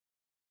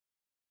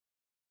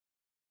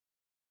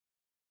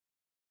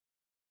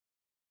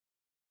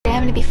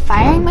I'm gonna be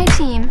firing my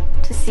team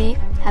to see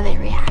how they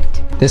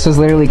react. This was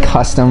literally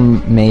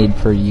custom made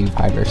for you,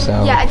 Piper, so...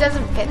 Yeah, it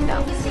doesn't fit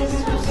though. This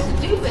is so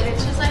stupid.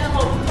 It's just like a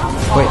little...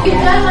 Wait.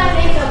 You've done my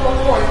makeup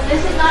before.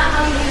 This is not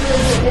how you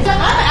usually do it.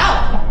 I'm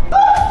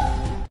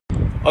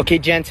out. Okay,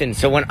 Jensen,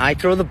 so when I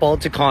throw the ball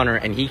to Connor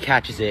and he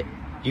catches it,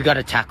 you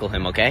gotta tackle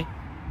him, okay?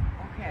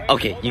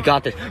 Okay, you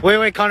got this.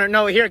 Wait, Connor,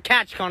 no, here,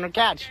 catch, Connor,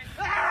 catch.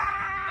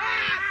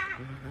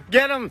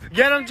 Get him,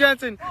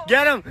 Jensen,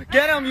 get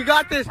him, you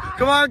got this.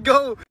 Come on,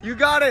 go, you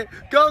got it.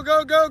 Go,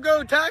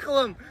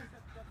 tackle him.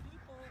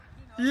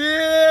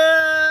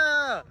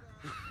 Yeah,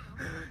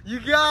 you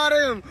got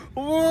him.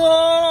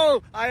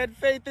 Whoa, I had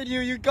faith in you,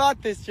 you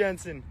got this,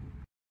 Jensen.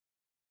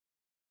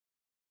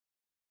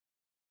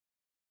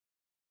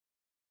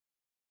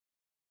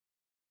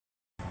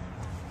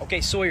 Okay,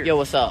 Sawyer. Yo,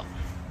 what's up?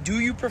 Do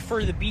you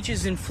prefer the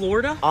beaches in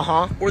Florida?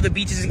 Uh-huh. Or the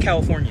beaches in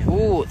California?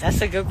 Ooh, that's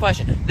a good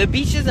question. The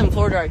beaches in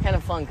Florida are kind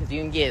of fun because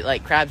you can get,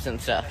 like, crabs and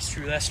stuff. That's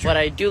true. But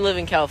I do live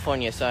in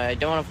California, so I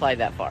don't want to fly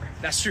that far.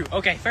 That's true.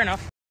 Okay, fair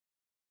enough.